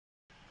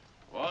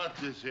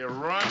What is he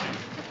running?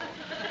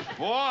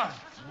 What?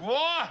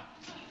 What?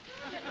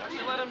 Why do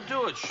you let him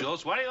do it,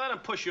 Schultz? Why do you let him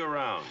push you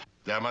around?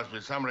 There must be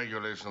some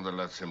regulation that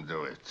lets him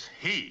do it.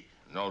 He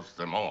knows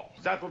them all.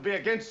 That would be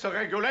against the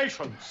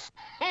regulations.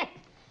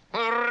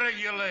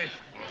 Regulation.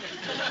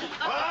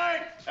 All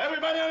right,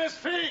 everybody on his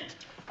feet.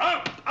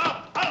 Up,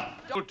 up,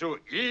 up. To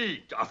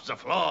eat off the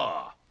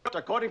floor.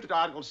 According to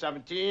Article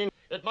 17,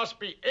 it must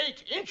be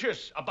 8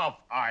 inches above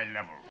eye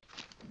level.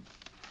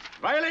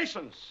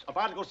 Violations of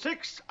Article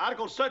 6,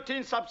 Article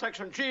 13,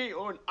 subsection G,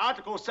 and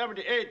Article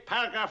 78,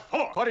 paragraph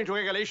 4. According to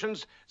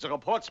regulations, the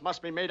reports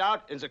must be made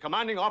out in the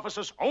commanding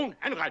officer's own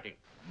handwriting.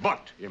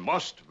 But he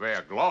must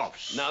wear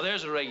gloves. Now,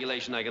 there's a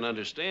regulation I can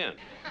understand.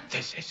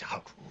 This is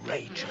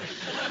outrageous.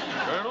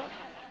 Colonel,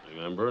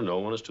 remember, no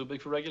one is too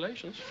big for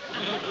regulations.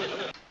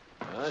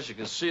 As you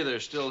can see,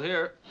 they're still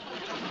here.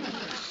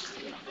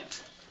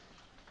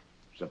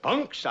 The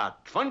bunks are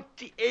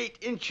 28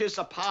 inches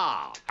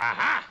apart.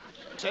 Aha!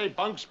 Say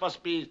bunks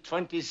must be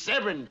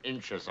 27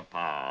 inches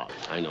apart.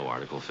 I know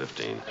Article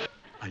 15.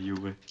 Are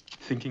you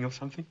thinking of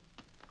something?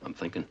 I'm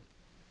thinking.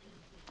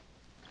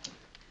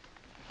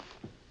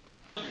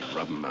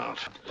 Rub them out.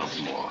 Bump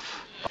them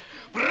off.